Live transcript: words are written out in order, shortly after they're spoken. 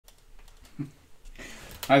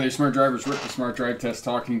Hi there, Smart Drivers. Rick, the Smart Drive Test,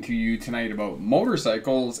 talking to you tonight about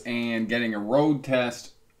motorcycles and getting a road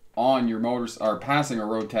test on your or passing a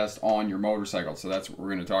road test on your motorcycle. So that's what we're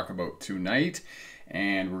going to talk about tonight,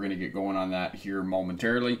 and we're going to get going on that here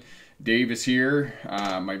momentarily. Dave is here.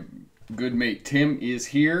 My good mate Tim is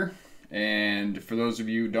here. And for those of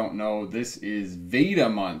you who don't know, this is VEDA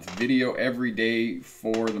month, video every day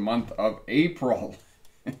for the month of April.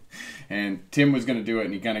 And Tim was going to do it,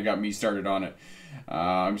 and he kind of got me started on it.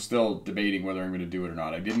 I'm still debating whether I'm going to do it or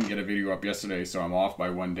not. I didn't get a video up yesterday, so I'm off by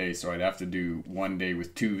 1 day, so I'd have to do 1 day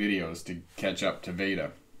with 2 videos to catch up to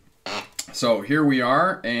VEDA. So here we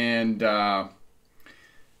are, and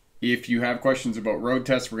if you have questions about road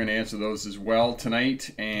tests, we're going to answer those as well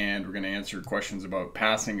tonight, and we're going to answer questions about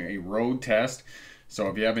passing a road test. So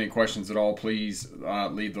if you have any questions at all, please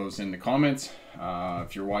leave those in the comments.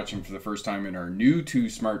 If you're watching for the first time and are new to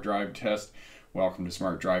Smart Drive Test, welcome to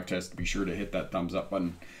Smart Drive Test. Be sure to hit that thumbs up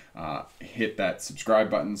button, hit that subscribe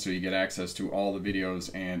button so you get access to all the videos,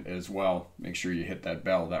 and as well, make sure you hit that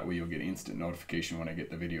bell. That way you'll get instant notification when I get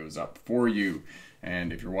the videos up for you.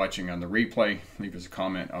 And if you're watching on the replay, leave us a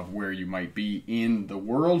comment of where you might be in the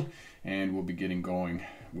world, and we'll be getting going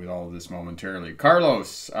with all of this momentarily.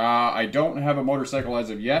 Carlos, I don't have a motorcycle as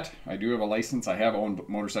of yet. I do have a license. I have owned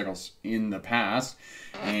motorcycles in the past,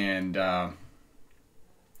 and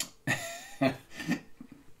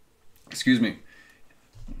excuse me.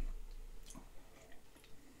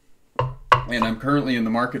 And I'm currently in the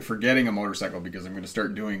market for getting a motorcycle because I'm going to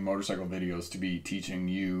start doing motorcycle videos to be teaching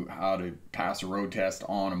you how to pass a road test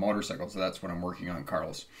on a motorcycle. So that's what I'm working on,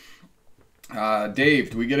 Carlos.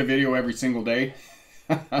 Dave, do we get a video every single day?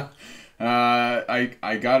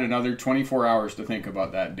 I got another 24 hours to think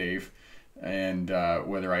about that, Dave, and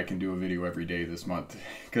whether I can do a video every day this month,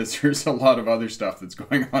 because there's a lot of other stuff that's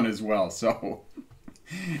going on as well. So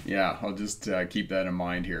yeah, I'll just keep that in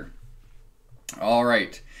mind here. All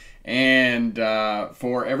right. And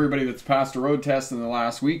for everybody that's passed a road test in the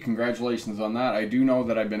last week, congratulations on that. I do know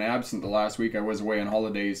that I've been absent the last week. I was away on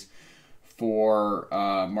holidays for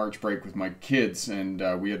March break with my kids,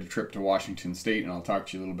 and we had a trip to Washington State, and I'll talk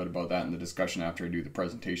to you a little bit about that in the discussion after I do the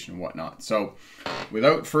presentation and whatnot. So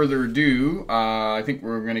without further ado, I think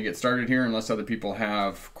we're going to get started here unless other people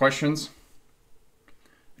have questions.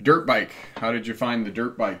 Dirt bike. How did you find the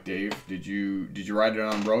dirt bike, Dave? Did you ride it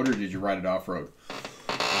on road or did you ride it off road?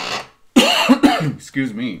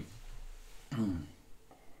 Excuse me.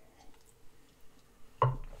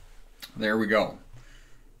 There we go.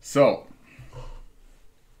 So,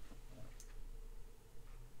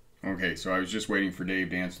 okay, so I was just waiting for Dave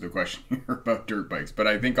to answer the question here about dirt bikes, but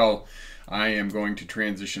I think I am going to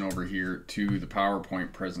transition over here to the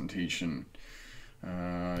PowerPoint presentation.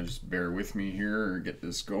 Just bear with me here, get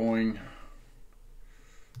this going.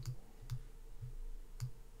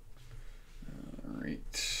 All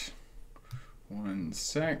right. 1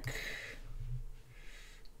 sec.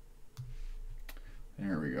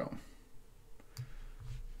 There we go.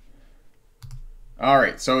 All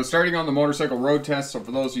right, so starting on the motorcycle road test. So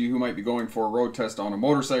for those of you who might be going for a road test on a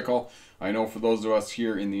motorcycle, I know for those of us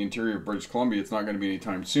here in the interior of British Columbia, it's not going to be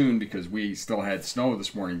anytime soon because we still had snow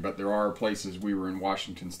this morning, but there are places. We were in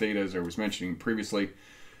Washington State, as I was mentioning previously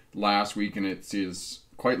last week, and it is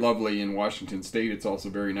quite lovely in Washington State. It's also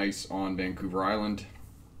very nice on Vancouver Island.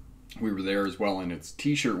 We were there as well, and it's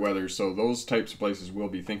t-shirt weather, so those types of places will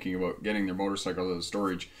be thinking about getting their motorcycle out of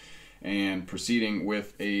storage and proceeding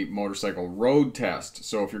with a motorcycle road test.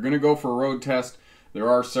 So if you're going to go for a road test, there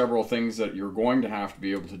are several things that you're going to have to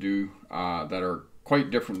be able to do that are quite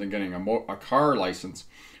different than getting a car license.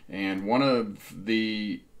 And one of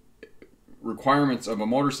the requirements of a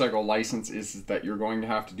motorcycle license is that you're going to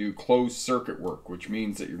have to do closed circuit work, which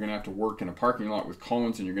means that you're going to have to work in a parking lot with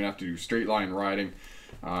cones, and you're going to have to do straight line riding,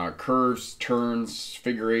 curves, turns,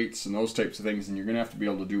 figure eights, and those types of things, and you're going to have to be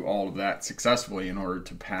able to do all of that successfully in order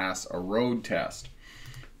to pass a road test.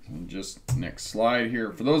 And just next slide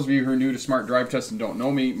here. For those of you who are new to Smart Drive Test and don't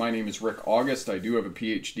know me, my name is Rick August. I do have a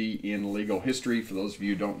PhD in legal history. For those of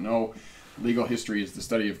you who don't know, legal history is the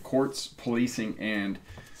study of courts, policing, and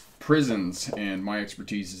prisons, and my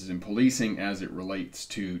expertise is in policing as it relates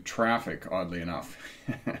to traffic, oddly enough.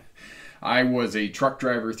 I was a truck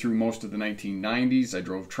driver through most of the 1990s. I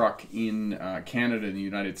drove truck in Canada and the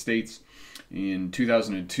United States. In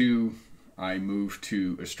 2002, I moved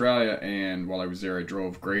to Australia, and while I was there, I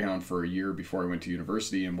drove Greyhound for a year before I went to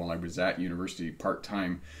university, and while I was at university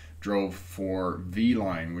part-time, drove for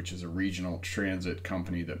V-Line, which is a regional transit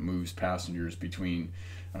company that moves passengers between,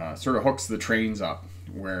 sort of hooks the trains up,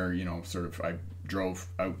 where, you know, sort of I drove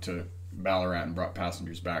out to Ballarat and brought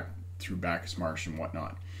passengers back through Bacchus Marsh and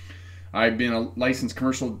whatnot. I've been a licensed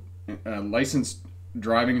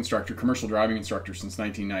driving instructor, commercial driving instructor since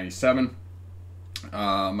 1997.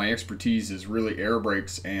 My expertise is really air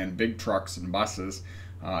brakes and big trucks and buses.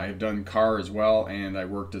 I've done car as well, and I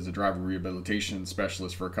worked as a driver rehabilitation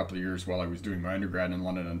specialist for a couple of years while I was doing my undergrad in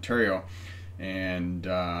London, Ontario. And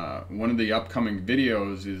one of the upcoming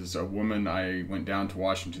videos is a woman I went down to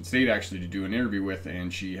Washington State actually to do an interview with,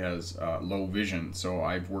 and she has low vision. So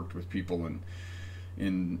I've worked with people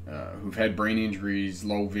who've had brain injuries,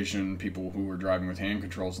 low vision, people who were driving with hand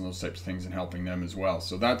controls and those types of things, and helping them as well.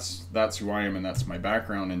 So that's who I am, and that's my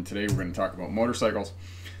background. And today we're going to talk about motorcycles.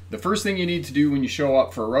 The first thing you need to do when you show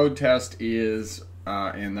up for a road test is,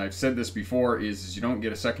 and I've said this before, is you don't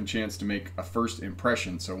get a second chance to make a first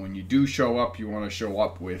impression. So when you do show up, you want to show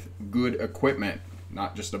up with good equipment,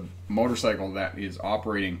 not just a motorcycle that is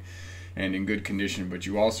operating and in good condition, but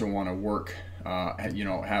you also want to work,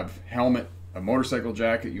 have helmet, a motorcycle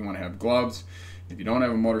jacket, you want to have gloves. If you don't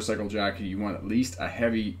have a motorcycle jacket, you want at least a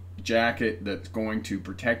heavy jacket that's going to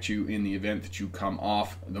protect you in the event that you come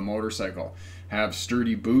off the motorcycle. Have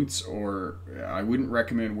sturdy boots, or I wouldn't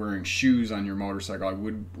recommend wearing shoes on your motorcycle. I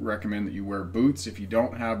would recommend that you wear boots. If you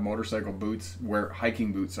don't have motorcycle boots, wear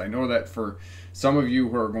hiking boots. I know that for some of you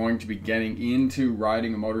who are going to be getting into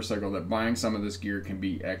riding a motorcycle, that buying some of this gear can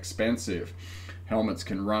be expensive. Helmets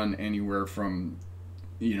can run anywhere from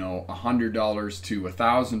 $100 to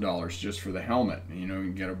 $1,000 just for the helmet.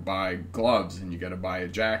 You got to buy gloves, and you got to buy a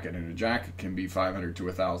jacket, and a jacket can be $500 to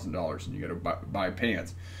 $1,000, and you got to buy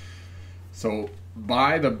pants. So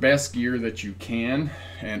buy the best gear that you can,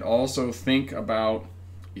 and also think about,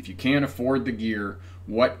 if you can't afford the gear,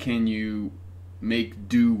 what can you make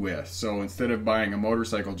do with? So instead of buying a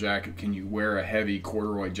motorcycle jacket, can you wear a heavy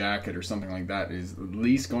corduroy jacket or something like that? Is at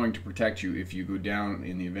least going to protect you if you go down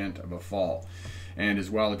in the event of a fall. And as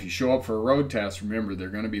well, if you show up for a road test, remember, they're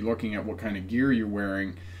going to be looking at what kind of gear you're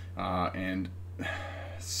wearing, and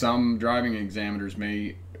some driving examiners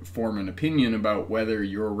may form an opinion about whether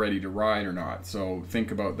you're ready to ride or not. So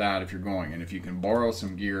think about that if you're going, and if you can borrow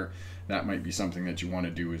some gear, that might be something that you want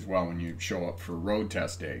to do as well when you show up for road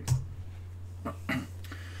test day.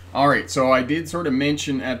 Alright, so I did sort of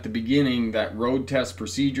mention at the beginning that road test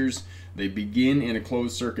procedures, they begin in a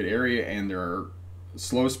closed circuit area, and there are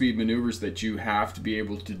slow speed maneuvers that you have to be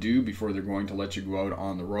able to do before they're going to let you go out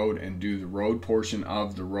on the road and do the road portion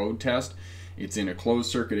of the road test. It's in a closed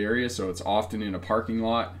circuit area, so it's often in a parking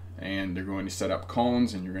lot, and they're going to set up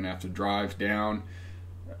cones, and you're going to have to drive down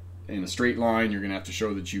in a straight line. You're going to have to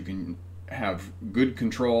show that you can have good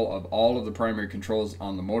control of all of the primary controls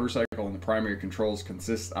on the motorcycle, and the primary controls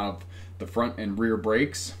consist of the front and rear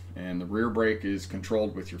brakes, and the rear brake is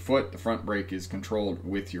controlled with your foot, the front brake is controlled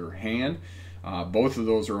with your hand. Both of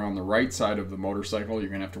those are on the right side of the motorcycle. You're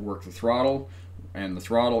going to have to work the throttle and the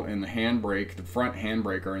handbrake. The front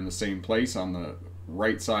handbrake are in the same place on the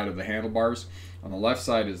right side of the handlebars. On the left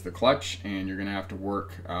side is the clutch, and you're going to have to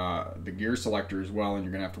work the gear selector as well, and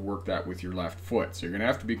you're going to have to work that with your left foot. So you're going to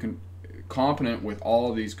have to be competent with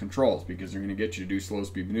all of these controls, because they're going to get you to do slow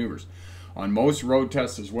speed maneuvers. On most road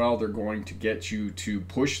tests as well, they're going to get you to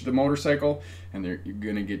push the motorcycle, and they're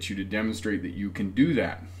going to get you to demonstrate that you can do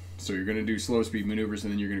that. So you're going to do slow speed maneuvers,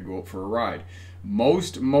 and then you're going to go out for a ride.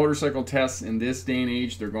 Most motorcycle tests in this day and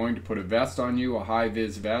age, they're going to put a vest on you, a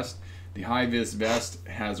high-vis vest. The high-vis vest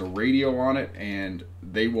has a radio on it, and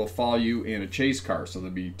they will follow you in a chase car. So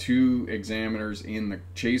there'll be two examiners in the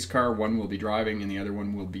chase car. One will be driving, and the other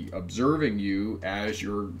one will be observing you as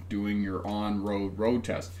you're doing your on-road road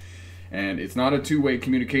test. And it's not a two-way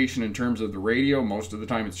communication in terms of the radio. Most of the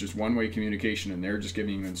time it's just one-way communication, and they're just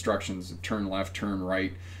giving you instructions of turn left, turn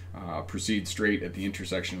right, proceed straight at the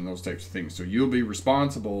intersection, and those types of things. So you'll be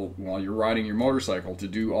responsible while you're riding your motorcycle to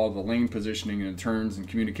do all the lane positioning and turns and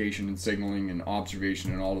communication and signaling and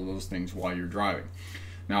observation and all of those things while you're driving.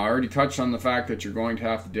 Now, I already touched on the fact that you're going to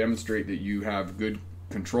have to demonstrate that you have good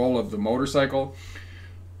control of the motorcycle.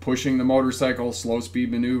 Pushing the motorcycle, slow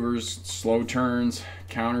speed maneuvers, slow turns,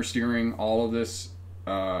 counter steering, all of this,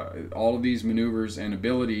 all of these maneuvers and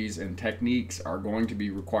abilities and techniques are going to be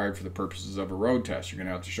required for the purposes of a road test. You're going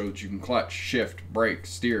to have to show that you can clutch, shift, brake,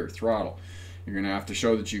 steer, throttle. You're going to have to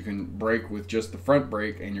show that you can brake with just the front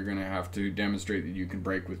brake, and you're going to have to demonstrate that you can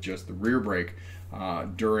brake with just the rear brake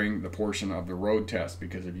during the portion of the road test.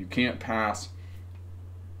 Because if you can't pass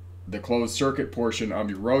the closed circuit portion of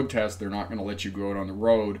your road test, they're not going to let you go out on the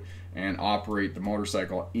road and operate the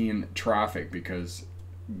motorcycle in traffic, because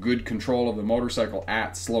good control of the motorcycle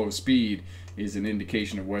at slow speed is an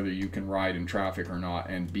indication of whether you can ride in traffic or not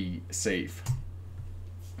and be safe.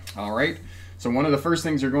 Alright, So one of the first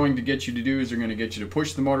things they're going to get you to do is they're going to get you to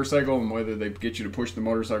push the motorcycle, and whether they get you to push the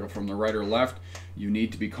motorcycle from the right or left, you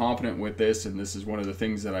need to be competent with this, and this is one of the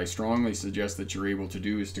things that I strongly suggest that you're able to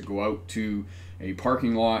do, is to go out to a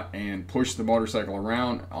parking lot and push the motorcycle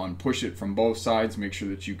around, push it from both sides, make sure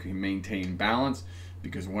that you can maintain balance,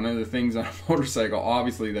 because one of the things on a motorcycle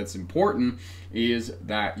obviously that's important is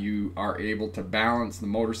that you are able to balance the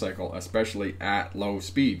motorcycle, especially at low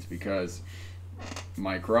speeds, because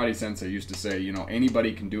my karate sensei used to say, you know,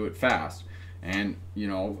 anybody can do it fast, and you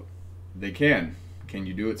know, they can. Can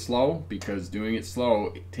you do it slow? Because doing it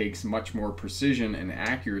slow, it takes much more precision and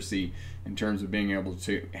accuracy in terms of being able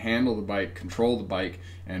to handle the bike, control the bike,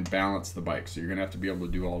 and balance the bike. So you're going to have to be able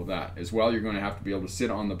to do all of that. As well, you're going to have to be able to sit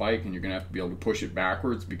on the bike, and you're going to have to be able to push it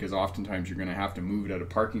backwards, because oftentimes you're going to have to move it out of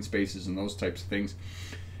parking spaces and those types of things.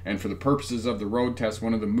 And for the purposes of the road test,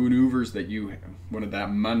 one of the maneuvers that you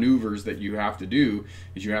have to do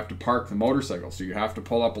is you have to park the motorcycle. So you have to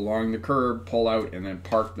pull up along the curb, pull out, and then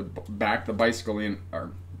back the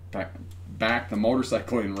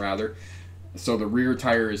motorcycle in rather. So the rear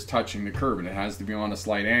tire is touching the curb, and it has to be on a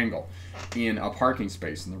slight angle in a parking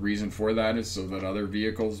space. And the reason for that is so that other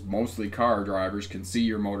vehicles, mostly car drivers, can see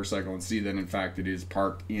your motorcycle and see that in fact it is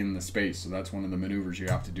parked in the space. So that's one of the maneuvers you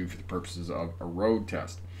have to do for the purposes of a road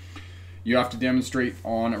test. You have to demonstrate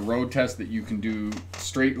on a road test that you can do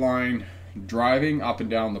straight line driving up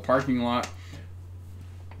and down the parking lot,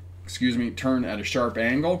 turn at a sharp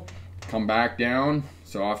angle, come back down.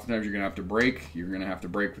 So oftentimes you're going to have to brake. You're going to have to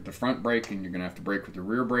brake with the front brake, and you're going to have to brake with the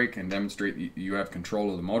rear brake, and demonstrate that you have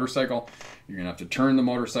control of the motorcycle. You're going to have to turn the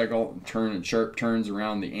motorcycle, turn in sharp turns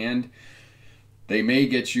around the end. They may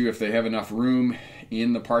get you, if they have enough room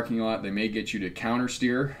in the parking lot, they may get you to counter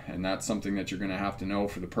steer, and that's something that you're going to have to know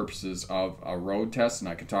for the purposes of a road test, and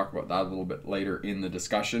I can talk about that a little bit later in the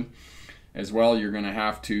discussion. As well, you're going to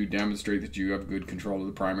have to demonstrate that you have good control of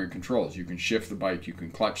the primary controls. You can shift the bike, you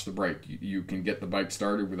can clutch the brake, you can get the bike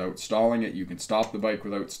started without stalling it, you can stop the bike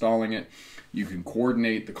without stalling it, you can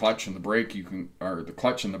coordinate the clutch and the brake, or the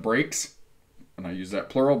clutch and the brakes, and I use that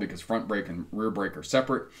plural because front brake and rear brake are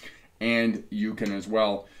separate, and you can as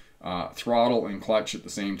well throttle and clutch at the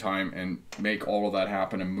same time and make all of that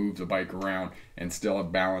happen and move the bike around and still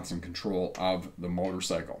have balance and control of the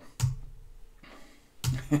motorcycle.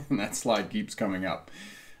 And that slide keeps coming up.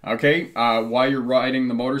 Okay, while you're riding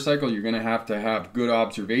the motorcycle, you're going to have good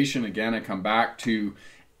observation. Again, I come back to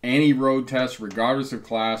any road test, regardless of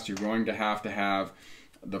class, you're going to have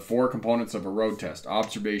the 4 components of a road test: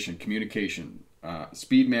 observation, communication,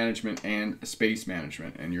 speed management, and space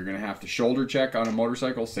management. And you're going to have to shoulder check on a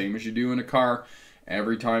motorcycle, same as you do in a car.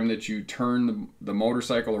 Every time that you turn the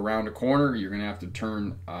motorcycle around a corner, you're going to have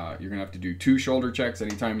to do 2 shoulder checks.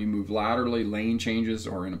 Anytime you move laterally, lane changes,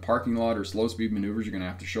 or in a parking lot or slow speed maneuvers, you're going to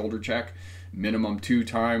have to shoulder check minimum 2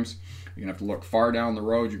 times. You're going to have to look far down the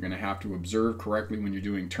road. You're going to have to observe correctly when you're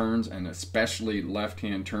doing turns, and especially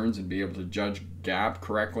left-hand turns, and be able to judge gap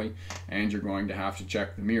correctly. And you're going to have to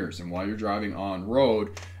check the mirrors. And while you're driving on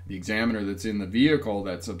road, the examiner that's in the vehicle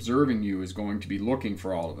that's observing you is going to be looking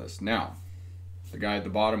for all of this. Now, the guy at the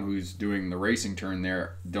bottom who's doing the racing turn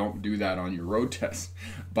there, don't do that on your road test.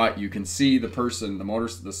 But you can see the person,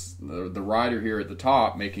 the rider here at the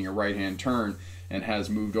top, making a right-hand turn and has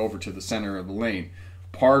moved over to the center of the lane.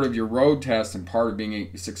 Part of your road test and part of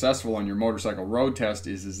being successful on your motorcycle road test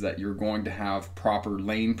is that you're going to have proper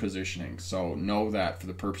lane positioning. So know that for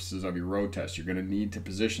the purposes of your road test, you're going to need to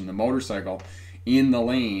position the motorcycle in the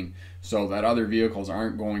lane so that other vehicles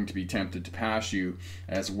aren't going to be tempted to pass you.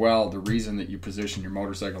 As well, the reason that you position your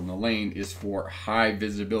motorcycle in the lane is for high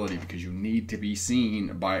visibility, because you need to be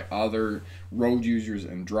seen by other road users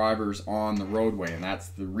and drivers on the roadway, and that's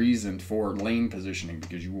the reason for lane positioning,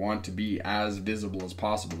 because you want to be as visible as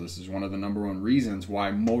possible. This is one of the #1 reasons why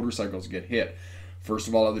motorcycles get hit. First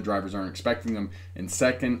of all, other drivers aren't expecting them, and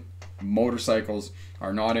second, motorcycles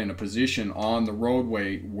are not in a position on the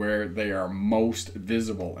roadway where they are most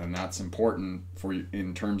visible, and that's important for you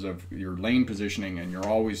in terms of your lane positioning, and you're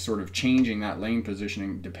always sort of changing that lane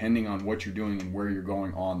positioning depending on what you're doing and where you're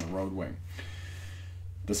going on the roadway.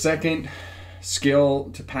 The second skill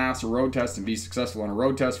to pass a road test and be successful on a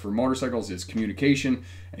road test for motorcycles is communication,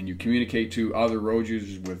 and you communicate to other road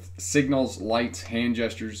users with signals, lights, hand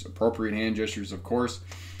gestures, appropriate hand gestures, of course,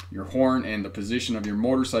 your horn, and the position of your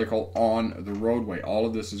motorcycle on the roadway. All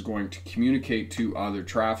of this is going to communicate to other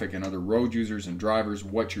traffic and other road users and drivers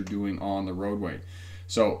what you're doing on the roadway.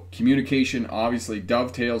 So communication obviously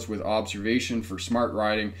dovetails with observation for smart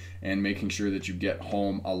riding and making sure that you get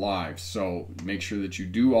home alive. So make sure that you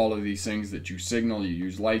do all of these things, that you signal, you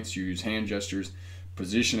use lights, you use hand gestures,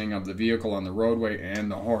 positioning of the vehicle on the roadway,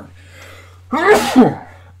 and the horn. Oh,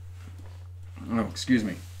 excuse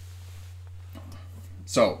me.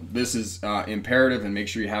 So this is imperative, and make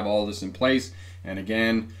sure you have all this in place. And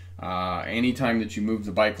again, anytime that you move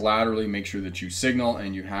the bike laterally, make sure that you signal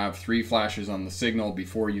and you have 3 flashes on the signal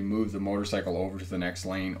before you move the motorcycle over to the next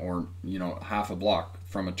lane, or half a block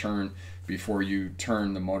from a turn before you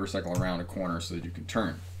turn the motorcycle around a corner so that you can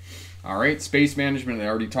turn. All right, space management. I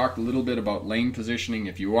already talked a little bit about lane positioning.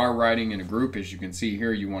 If you are riding in a group, as you can see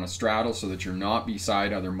here, you want to straddle so that you're not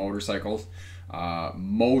beside other motorcycles.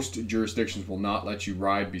 Most jurisdictions will not let you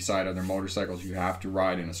ride beside other motorcycles. You have to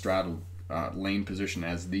ride in a straddled lane position,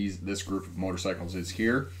 as this group of motorcycles is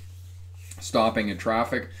here. Stopping in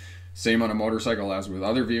traffic, same on a motorcycle as with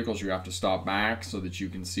other vehicles. You have to stop back so that you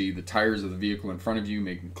can see the tires of the vehicle in front of you,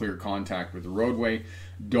 making clear contact with the roadway.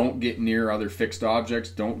 Don't get near other fixed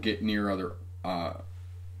objects. Don't get near other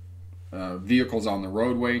vehicles on the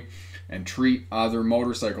roadway, and treat other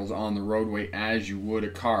motorcycles on the roadway as you would a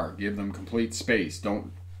car. Give them complete space.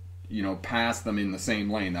 Don't pass them in the same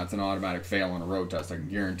lane. That's an automatic fail on a road test. I can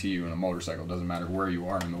guarantee you. In a motorcycle, it doesn't matter where you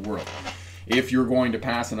are in the world. If you're going to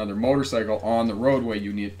pass another motorcycle on the roadway,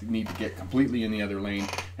 you need to get completely in the other lane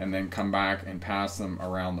and then come back and pass them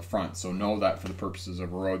around the front. So know that for the purposes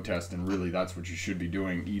of a road test, and really that's what you should be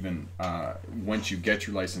doing even once you get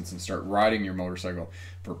your license and start riding your motorcycle,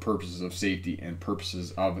 for purposes of safety and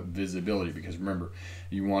purposes of visibility, because remember,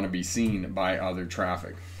 you want to be seen by other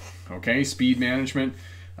traffic. Okay, speed management.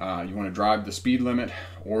 You want to drive the speed limit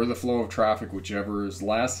or the flow of traffic, whichever is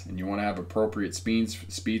less, and you want to have appropriate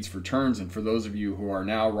speeds for turns. And for those of you who are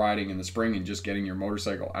now riding in the spring and just getting your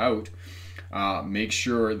motorcycle out, make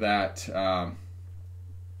sure that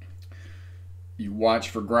you watch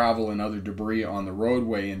for gravel and other debris on the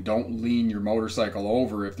roadway, and don't lean your motorcycle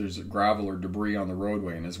over if there's gravel or debris on the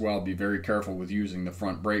roadway. And as well, be very careful with using the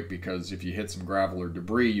front brake, because if you hit some gravel or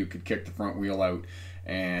debris, you could kick the front wheel out,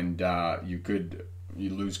 and you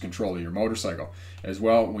lose control of your motorcycle. As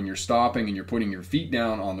well, when you're stopping and you're putting your feet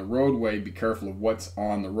down on the roadway, be careful of what's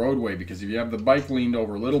on the roadway, because if you have the bike leaned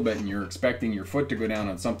over a little bit and you're expecting your foot to go down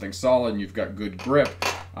on something solid and you've got good grip,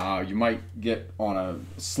 you might get on a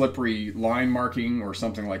slippery line marking or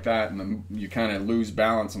something like that, and then you kind of lose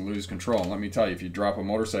balance and lose control. And let me tell you, if you drop a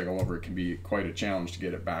motorcycle over, it can be quite a challenge to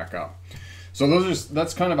get it back up. So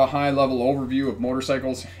that's kind of a high-level overview of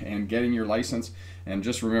motorcycles and getting your license. And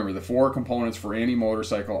just remember, the 4 components for any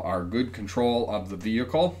motorcycle are good control of the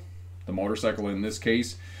vehicle, the motorcycle in this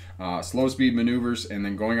case, slow speed maneuvers, and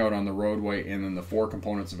then going out on the roadway. And then the 4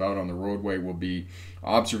 components of out on the roadway will be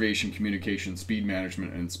observation, communication, speed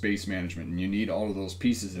management, and space management. And you need all of those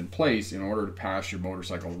pieces in place in order to pass your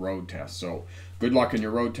motorcycle road test. So good luck in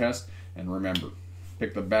your road test, and remember,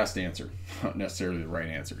 pick the best answer, not necessarily the right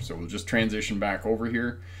answer. So we'll just transition back over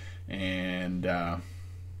here, and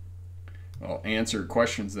I'll answer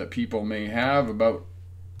questions that people may have about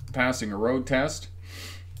passing a road test.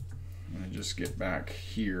 And just get back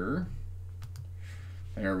here.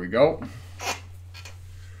 There we go.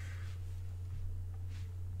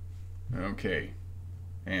 Okay.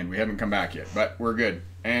 And we haven't come back yet, but we're good.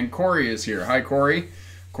 And Corey is here. Hi, Corey.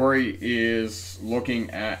 Corey is looking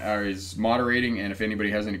at, is moderating, and if anybody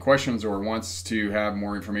has any questions or wants to have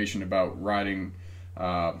more information about riding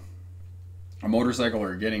a motorcycle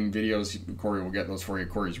or getting videos, Corey will get those for you.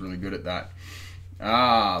 Corey's really good at that.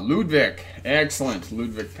 Ludwig, excellent.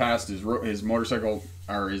 Ludwig passed his motorcycle,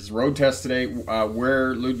 or his road test today.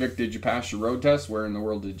 Where, Ludwig, did you pass your road test? Where in the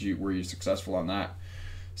world were you successful on that?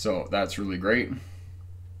 So that's really great.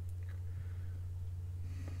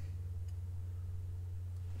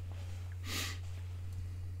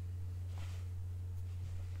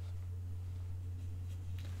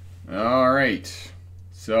 All right,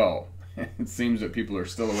 so it seems that people are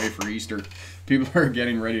still away for Easter. People are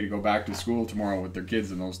getting ready to go back to school tomorrow with their kids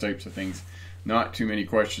and those types of things. Not too many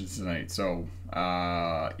questions tonight. So,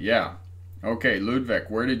 yeah. Okay, Ludwig,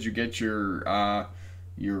 where did you get your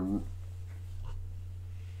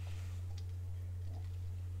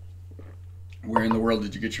where in the world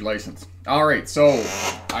did you get your license? All right, so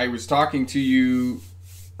I was talking to you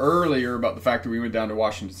earlier about the fact that we went down to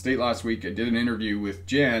Washington State last week. I did an interview with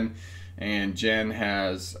Jen, and Jen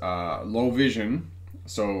has low vision,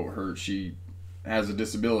 so she has a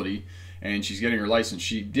disability, and she's getting her license.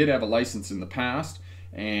 She did have a license in the past,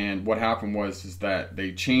 and what happened was that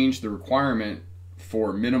they changed the requirement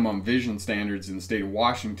for minimum vision standards in the state of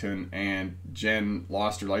Washington, and Jen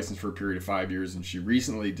lost her license for a period of 5 years, and she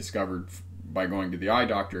recently discovered by going to the eye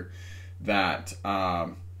doctor that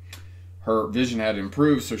her vision had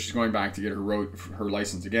improved, so she's going back to get her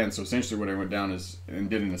license again. So essentially what I went down is and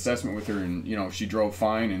did an assessment with her, and she drove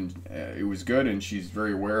fine, and it was good, and she's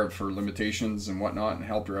very aware of her limitations and whatnot, and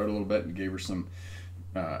helped her out a little bit and gave her some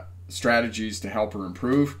strategies to help her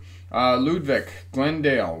improve. Ludwig,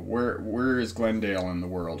 Glendale, where is Glendale in the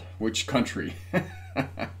world? Which country?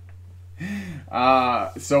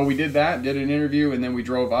 So we did that, did an interview, and then we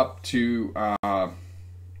drove up to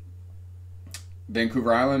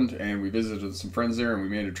Vancouver Island, and we visited some friends there, and we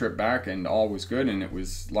made a trip back, and all was good, and it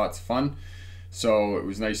was lots of fun. So it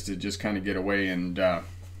was nice to just kind of get away and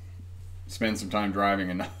spend some time driving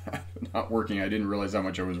and not working. I didn't realize how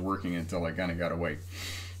much I was working until I kind of got away.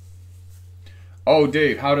 Oh,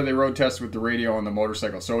 Dave, how do they road test with the radio on the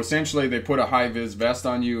motorcycle? So essentially they put a high-vis vest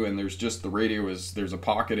on you, and there's just the radio there's a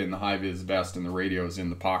pocket in the high-vis vest, and the radio is in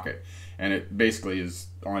the pocket. And it basically is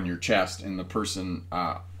on your chest, and the person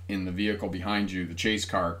in the vehicle behind you, the chase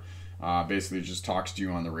car, basically just talks to you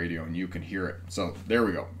on the radio, and you can hear it. So there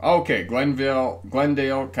we go. Okay, Glendale,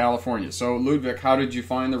 California. So Ludwig, how did you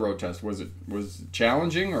find the road test? Was it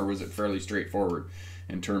challenging, or was it fairly straightforward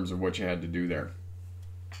in terms of what you had to do there?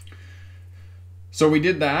 So we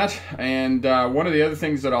did that, and one of the other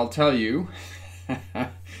things that I'll tell you,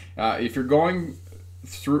 if you're going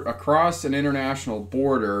across an international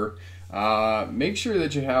border, make sure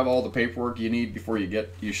that you have all the paperwork you need before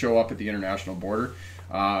you show up at the international border.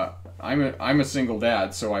 I'm a single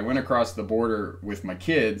dad, so I went across the border with my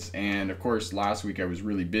kids, and of course last week I was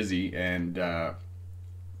really busy and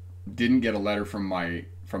didn't get a letter from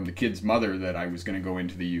the kid's mother that I was going to go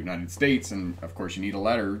into the United States. And of course you need a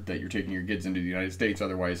letter that you're taking your kids into the United States,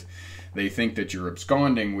 otherwise they think that you're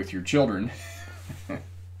absconding with your children.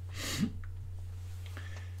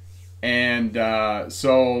 And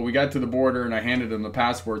so we got to the border, and I handed them the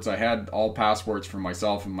passports. I had all passports for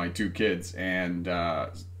myself and my two kids, and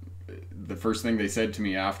the first thing they said to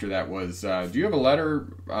me after that was, do you have a letter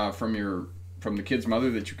from the kid's mother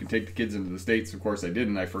that you can take the kids into the States? Of course I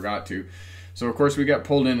didn't. I forgot to. So of course we got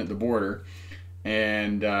pulled in at the border,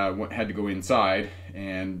 and had to go inside,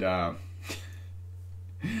 and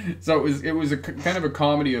so it was a kind of a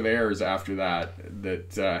comedy of errors after that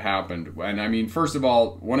happened. And I mean, first of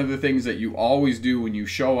all, one of the things that you always do when you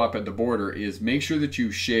show up at the border is make sure that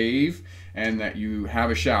you shave and that you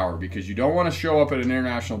have a shower, because you don't want to show up at an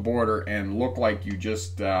international border and look like you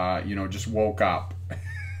just just woke up.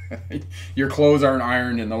 Your clothes aren't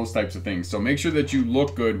ironed and those types of things. So make sure that you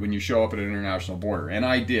look good when you show up at an international border. And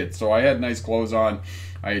I did. So I had nice clothes on.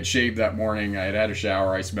 I had shaved that morning. I had a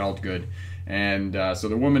shower. I smelled good. And so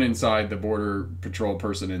the woman inside, the border patrol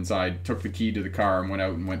person inside, took the key to the car and went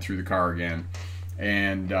out and went through the car again.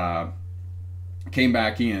 And came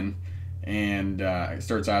back in and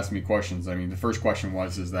starts asking me questions. I mean, the first question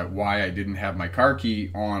is that why I didn't have my car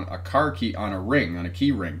key on a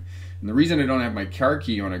key ring. And the reason I don't have my car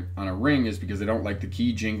key on a ring is because I don't like the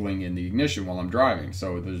key jingling in the ignition while I'm driving.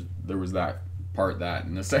 So there was that part.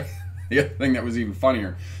 And the other thing that was even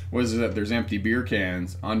funnier was that there's empty beer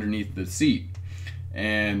cans underneath the seat.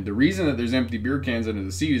 And the reason that there's empty beer cans under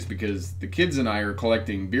the seat is because the kids and I are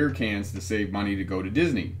collecting beer cans to save money to go to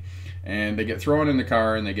Disney. And they get thrown in the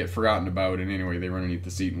car and they get forgotten about, and anyway, they run underneath the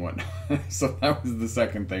seat and whatnot. So that was the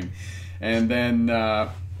second thing. And then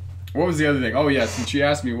what was the other thing? Oh yes, and she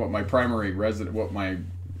asked me what my primary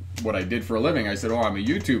what I did for a living. I said, oh, I'm a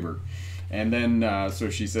YouTuber. And then so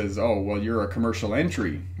she says, oh, well, you're a commercial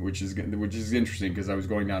entry, which is interesting, because I was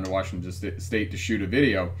going down to Washington State to shoot a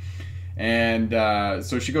video. And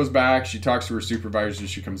so she goes back, she talks to her supervisor,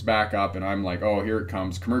 she comes back up, and I'm like, oh, here it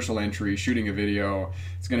comes, commercial entry, shooting a video.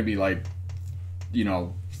 It's going to be like,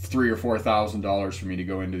 $3,000 or $4,000 for me to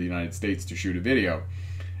go into the United States to shoot a video.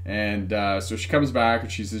 And so she comes back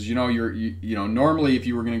and she says, normally if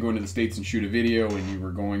you were going to go into the States and shoot a video and you were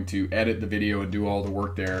going to edit the video and do all the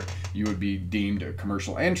work there, you would be deemed a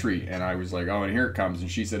commercial entry. And I was like, oh, and here it comes. And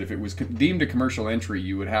she said, if it was deemed a commercial entry,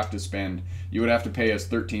 you would have to pay us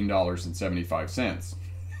 $13.75.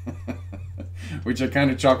 Which I kind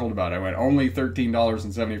of chuckled about. I went, only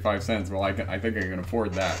 $13.75. Well, I think I can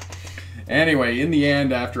afford that. Anyway, in the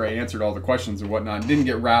end, after I answered all the questions and whatnot, didn't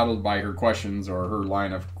get rattled by her questions or her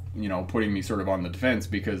line of, putting me sort of on the defense,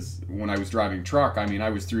 because when I was driving truck, I mean, I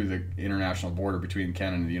was through the international border between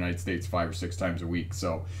Canada and the United States 5 or 6 times a week.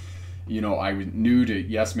 So, I knew to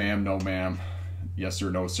yes ma'am, no ma'am, yes sir,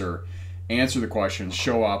 no sir, answer the questions,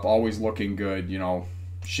 show up, always looking good,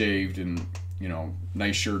 shaved and,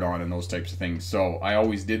 nice shirt on and those types of things. So I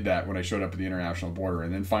always did that when I showed up at the international border.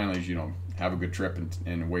 And then finally, have a good trip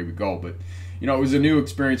and away we go. But it was a new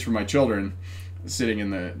experience for my children, sitting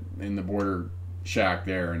in the border shack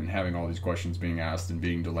there and having all these questions being asked and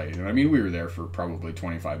being delayed. And I mean, we were there for probably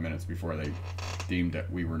 25 minutes before they deemed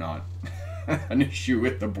that we were not an issue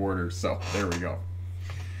with the border. So there we go.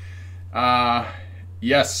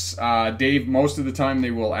 Yes, Dave, most of the time they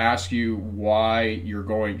will ask you why you're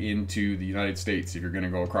going into the United States if you're going to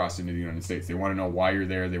go across into the United States. They want to know why you're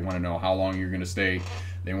there. They want to know how long you're going to stay.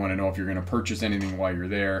 They want to know if you're going to purchase anything while you're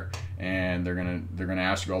there, and they're going to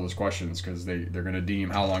ask you all those questions because they're going to deem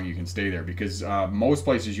how long you can stay there. Because most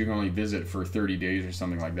places you can only visit for 30 days or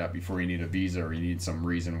something like that before you need a visa or you need some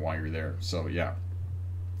reason why you're there. So yeah.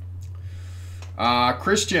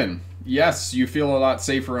 Christian, yes, you feel a lot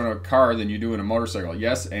safer on a car than you do in a motorcycle.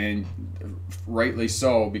 Yes, and rightly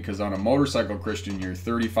so, because on a motorcycle, Christian, you're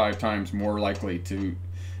 35 times more likely to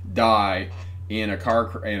die in a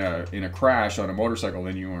car in a crash on a motorcycle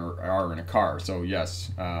than you are in a car. So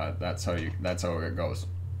yes, that's how it goes.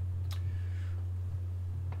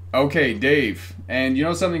 Okay, Dave, and you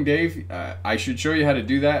know something, Dave? I should show you how to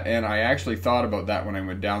do that, and I actually thought about that when I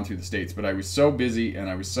went down through the States, but I was so busy, and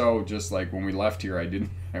I was so just like when we left here, I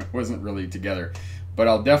wasn't really together. But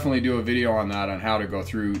I'll definitely do a video on that, on how to go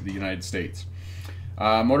through the United States.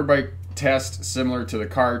 Motorbike test similar to the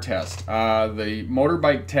car test. The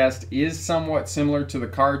motorbike test is somewhat similar to the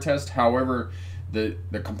car test. However, the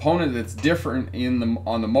component that's different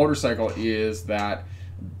on the motorcycle is that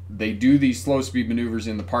they do these slow speed maneuvers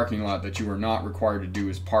in the parking lot that you are not required to do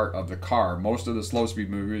as part of the car. Most of the slow speed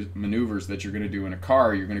maneuvers that you're going to do in a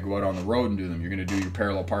car, you're going to go out on the road and do them. You're going to do your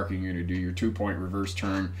parallel parking, you're going to do your 2-point reverse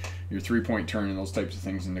turn, your 3-point turn, and those types of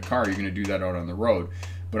things in the car. You're going to do that out on the road.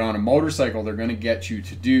 But on a motorcycle, they're going to get you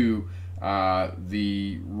to do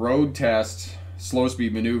the road test slow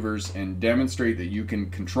speed maneuvers and demonstrate that you can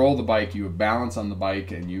control the bike, you have balance on the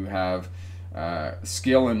bike, and you have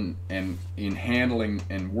skill in handling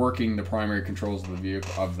and working the primary controls of the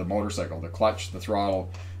vehicle, of the motorcycle, the clutch, the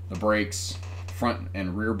throttle, the brakes, front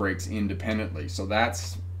and rear brakes independently. So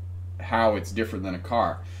that's how it's different than a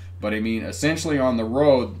car. But I mean, essentially on the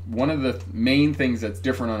road, one of the main things that's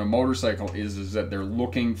different on a motorcycle is that they're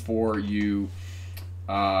looking for you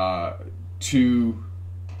to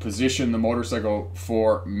position the motorcycle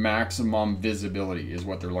for maximum visibility is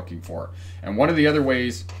what they're looking for. And one of the other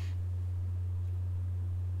ways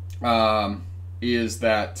is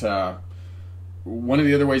that one of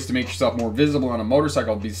the other ways to make yourself more visible on a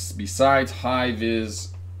motorcycle besides high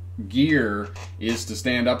vis gear is to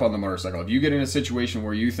stand up on the motorcycle. If you get in a situation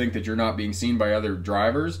where you think that you're not being seen by other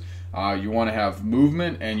drivers, you want to have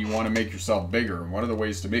movement and you want to make yourself bigger. And one of the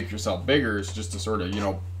ways to make yourself bigger is just to sort of, you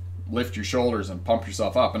know, lift your shoulders and pump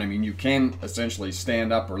yourself up. And I mean, you can essentially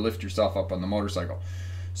stand up or lift yourself up on the motorcycle.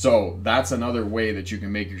 So that's another way that you can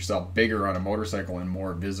make yourself bigger on a motorcycle and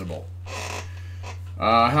more visible.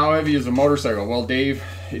 How heavy is a motorcycle? Well, Dave,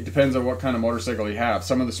 it depends on what kind of motorcycle you have.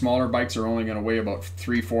 Some of the smaller bikes are only going to weigh about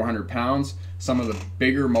 300-400 pounds. Some of the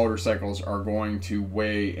bigger motorcycles are going to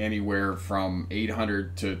weigh anywhere from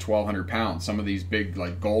 800 to 1,200 pounds. Some of these big,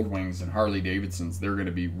 like Goldwings and Harley Davidsons, they're going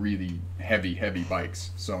to be really heavy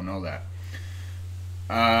bikes. So know that.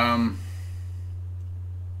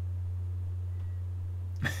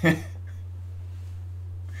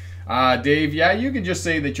 Dave, yeah, you can just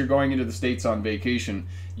say that you're going into the States on vacation.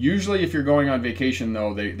 Usually if you're going on vacation,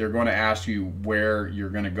 though, they're going to ask you where you're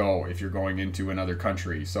going to go if you're going into another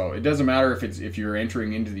country. So it doesn't matter if you're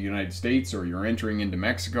entering into the United States or you're entering into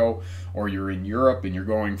Mexico or you're in Europe and you're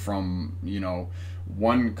going from, you know,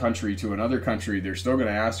 one country to another country. They're still going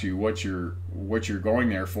to ask you what you're going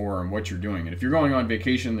there for and what you're doing. And if you're going on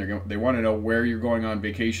vacation, they want to know where you're going on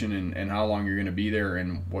vacation and how long you're going to be there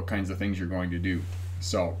and what kinds of things you're going to do.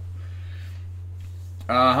 So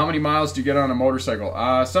how many miles do you get on a motorcycle?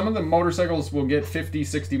 Some of the motorcycles will get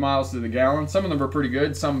 50-60 miles to the gallon. Some of them are pretty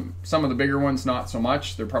good. Some of the bigger ones not so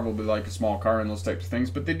much. They're probably like a small car and those types of things,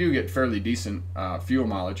 but they do get fairly decent fuel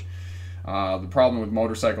mileage. The problem with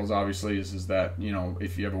motorcycles obviously is that, you know,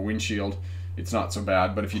 if you have a windshield, it's not so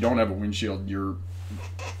bad, but if you don't have a windshield, you're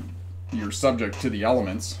subject to the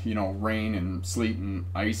elements, you know, rain and sleet and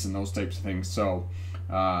ice and those types of things. So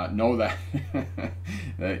know that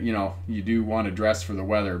that, you know, you do want to dress for the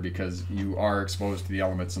weather because you are exposed to the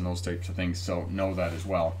elements and those types of things. So know that as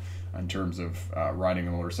well in terms of riding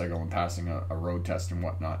a motorcycle and passing a road test and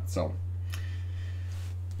whatnot. So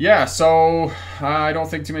yeah, so I don't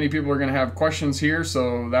think too many people are going to have questions here,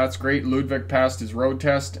 so that's great. Ludwig passed his road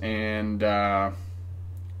test and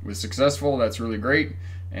was successful. That's really great.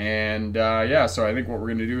 And yeah, so I think what we're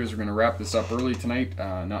going to do is we're going to wrap this up early tonight.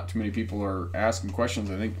 Not too many people are asking questions.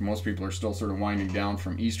 I think most people are still sort of winding down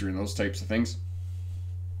from Easter and those types of things.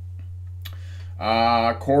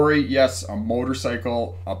 Corey, yes,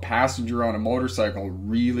 a passenger on a motorcycle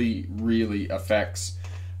really, really affects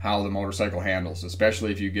how the motorcycle handles,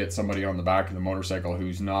 especially if you get somebody on the back of the motorcycle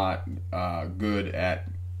who's not good at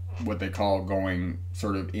what they call going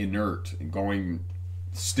sort of inert, going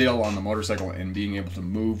still on the motorcycle and being able to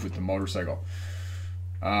move with the motorcycle.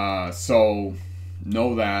 So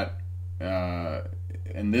know that.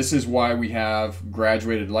 And this is why we have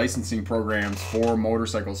graduated licensing programs for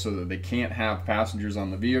motorcycles, so that they can't have passengers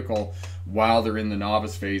on the vehicle while they're in the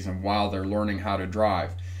novice phase and while they're learning how to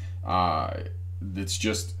drive. It's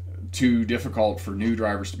just too difficult for new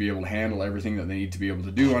drivers to be able to handle everything that they need to be able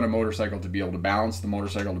to do on a motorcycle, to be able to balance the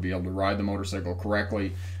motorcycle, to be able to ride the motorcycle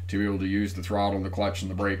correctly, to be able to use the throttle, the clutch,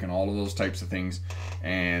 and the brake, and all of those types of things.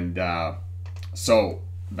 And so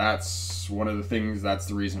that's one of the things, that's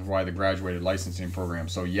the reason why the graduated licensing program.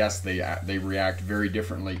 So yes, they react very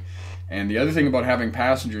differently. And the other thing about having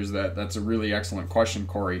passengers, that's a really excellent question,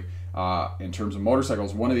 Corey, in terms of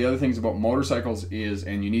motorcycles. One of the other things about motorcycles is,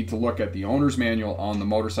 and you need to look at the owner's manual on the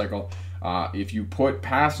motorcycle, if you put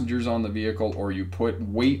passengers on the vehicle or you put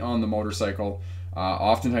weight on the motorcycle,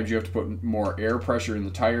 oftentimes you have to put more air pressure in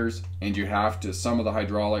the tires, and you have to, some of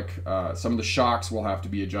the shocks will have to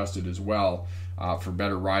be adjusted as well, for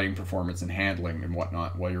better riding performance and handling and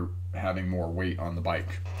whatnot while you're having more weight on the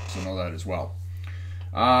bike. So know that as well.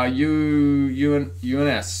 UNS,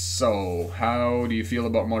 so how do you feel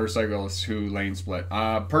about motorcyclists who lane split?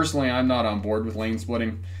 Personally, I'm not on board with lane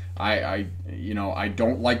splitting. I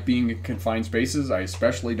don't like being in confined spaces. I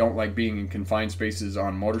especially don't like being in confined spaces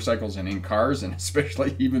on motorcycles and in cars, and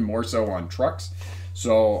especially even more so on trucks.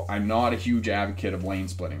 So I'm not a huge advocate of lane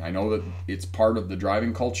splitting. I know that it's part of the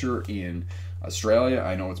driving culture in Australia.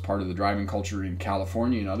 I know it's part of the driving culture in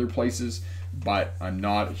California and other places, but I'm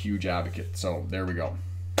not a huge advocate. So there we go.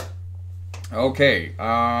 Okay.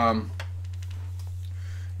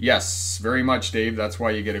 Yes, very much, Dave. That's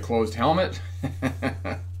why you get a closed helmet.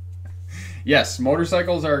 Yes,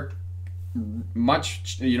 motorcycles are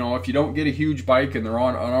much, if you don't get a huge bike and they're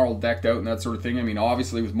all decked out and that sort of thing. I mean,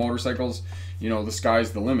 obviously with motorcycles, the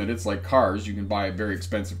sky's the limit. It's like cars. You can buy very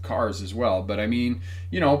expensive cars as well. But I mean,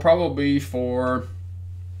 probably for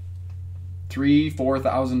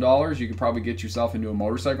 $3,000-$4,000, you could probably get yourself into a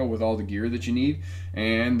motorcycle with all the gear that you need,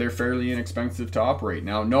 and they're fairly inexpensive to operate.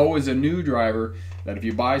 Now, know as a new driver that if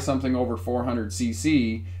you buy something over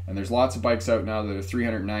 400cc, and there's lots of bikes out now that are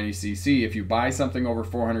 390cc, if you buy something over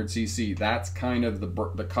 400cc, that's kind of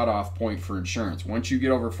the cutoff point for insurance. Once you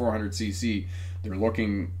get over 400cc, they're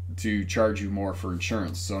looking to charge you more for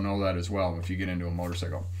insurance. So know that as well if you get into a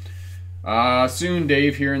motorcycle. Soon,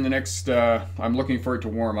 Dave, here in the next, I'm looking for it to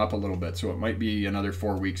warm up a little bit, so it might be another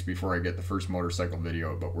 4 weeks before I get the first motorcycle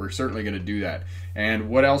video, but we're certainly going to do that. And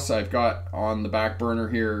what else I've got on the back burner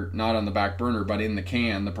here, not on the back burner, but in the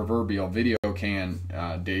can, the proverbial video can,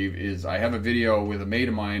 Dave, is I have a video with a mate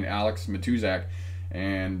of mine, Alex Matuzak,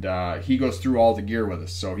 and he goes through all the gear with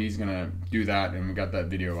us, so he's going to do that, and we got that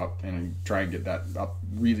video up, and I try and get that up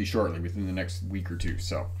really shortly, within the next week or two,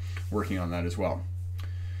 so working on that as well.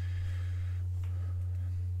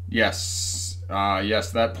 Yes,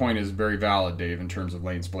 yes, that point is very valid, Dave, in terms of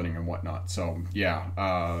lane splitting and whatnot. So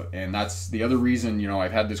yeah, and that's the other reason,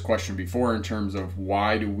 I've had this question before in terms of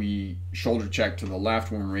why do we shoulder check to the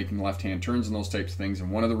left when we're making left-hand turns and those types of things.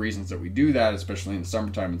 And one of the reasons that we do that, especially in the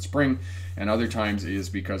summertime and spring and other times, is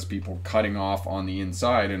because people cutting off on the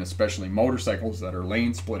inside, and especially motorcycles that are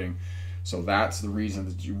lane splitting. So that's the reason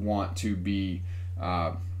that you want to be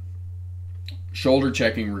shoulder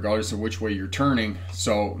checking regardless of which way you're turning,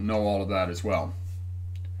 so know all of that as well.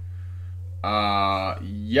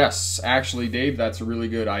 Yes, actually, Dave, that's a really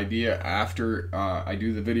good idea. After I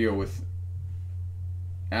do the video with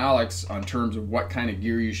Alex on terms of what kind of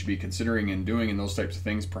gear you should be considering and doing and those types of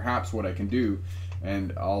things, perhaps what I can do,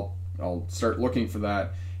 and I'll start looking for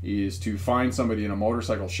that, is to find somebody in a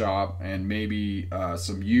motorcycle shop and maybe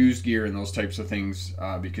some used gear and those types of things,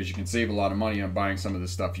 because you can save a lot of money on buying some of this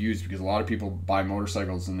stuff used, because a lot of people buy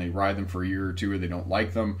motorcycles and they ride them for a year or two, or they don't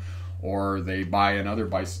like them, or they buy another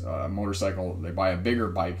motorcycle, they buy a bigger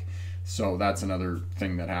bike, so that's another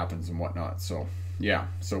thing that happens and whatnot. So yeah,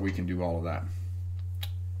 so we can do all of that.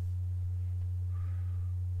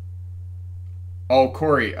 Oh,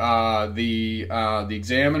 Corey, the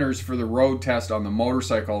examiners for the road test on the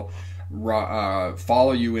motorcycle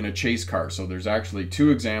follow you in a chase car. So there's actually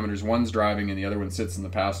two examiners. One's driving and the other one sits in the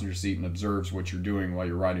passenger seat and observes what you're doing while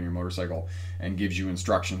you're riding your motorcycle and gives you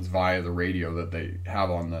instructions via the radio that they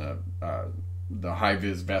have on the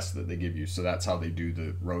high-vis vest that they give you. So that's how they do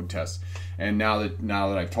the road test. And now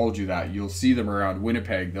that I've told you that, you'll see them around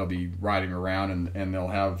Winnipeg. They'll be riding around and they'll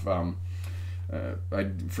have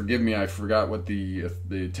forgive me, I forgot what the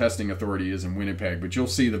testing authority is in Winnipeg, but you'll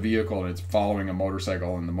see the vehicle and it's following a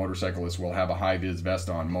motorcycle, and the motorcyclist will have a high vis vest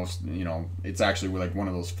on. Most, you know, it's actually like one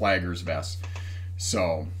of those flaggers vests.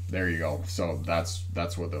 So there you go. So that's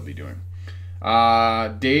what they'll be doing.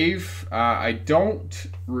 Dave, I don't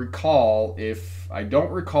recall a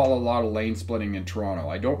lot of lane splitting in Toronto.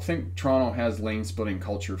 I don't think Toronto has lane splitting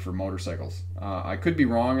culture for motorcycles. I could be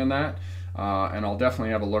wrong on that. And I'll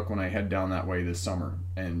definitely have a look when I head down that way this summer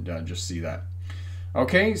and just see that.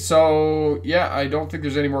 Okay, so yeah, I don't think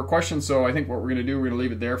there's any more questions, so I think what we're going to do, we're going to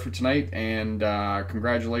leave it there for tonight, and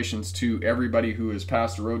congratulations to everybody who has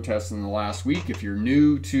passed a road test in the last week. If you're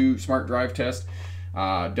new to Smart Drive Test,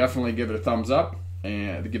 definitely give it a thumbs up,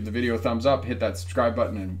 and give the video a thumbs up, hit that subscribe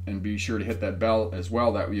button, and be sure to hit that bell as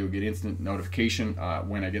well. That way you'll get instant notification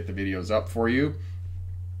when I get the videos up for you.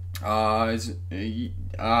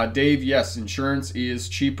 Dave, yes, insurance is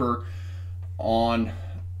cheaper on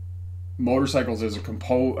motorcycles as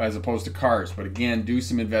opposed to cars, but again, do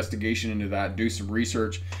some investigation into that, do some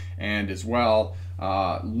research, and as well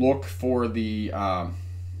look for the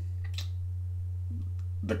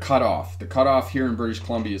cutoff. The cutoff here in British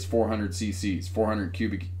Columbia is 400 cc's, 400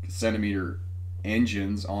 cubic centimeter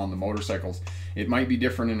engines on the motorcycles. It might be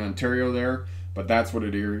different in Ontario there, but that's what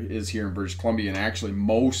it is here in British Columbia. And actually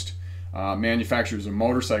most manufacturers of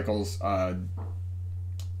motorcycles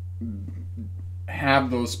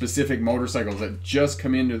have those specific motorcycles that just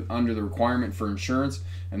come in under the requirement for insurance,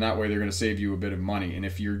 and that way they're going to save you a bit of money. And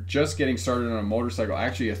if you're just getting started on a motorcycle,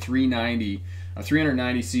 actually a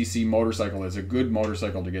 390cc motorcycle is a good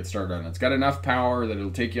motorcycle to get started on. It's got enough power that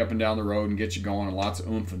it'll take you up and down the road and get you going, and lots of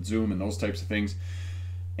oomph and zoom and those types of things,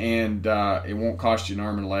 and it won't cost you an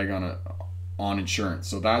arm and a leg on insurance.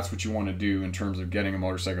 So that's what you want to do in terms of getting a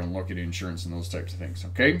motorcycle, and look at insurance and those types of things.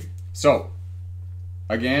 Okay, so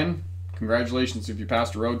again, congratulations if you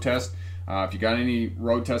passed a road test. If you got any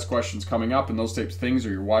road test questions coming up and those types of things,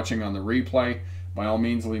 or you're watching on the replay, by all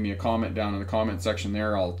means leave me a comment down in the comment section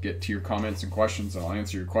there. I'll get to your comments and questions, and I'll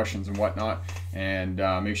answer your questions and whatnot. And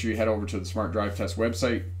make sure you head over to the Smart Drive Test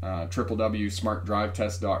website,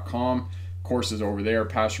 www.smartdrivetest.com. Courses over there,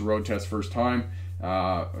 pass your road test first time.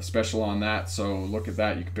 A special on that, so look at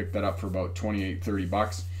that. You can pick that up for about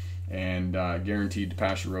 $28-30, and guaranteed to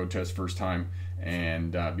pass your road test first time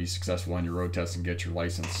and be successful on your road test and get your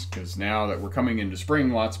license. Because now that we're coming into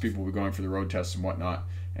spring, lots of people will be going for the road tests and whatnot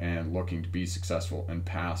and looking to be successful and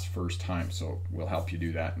pass first time. So we'll help you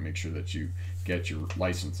do that and make sure that you get your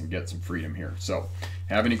license and get some freedom here. So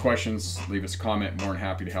have any questions, leave us a comment. More than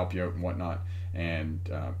happy to help you out and whatnot, and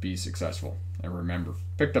be successful. And remember,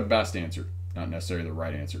 pick the best answer, not necessarily the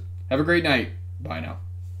right answer. Have a great night. Bye now.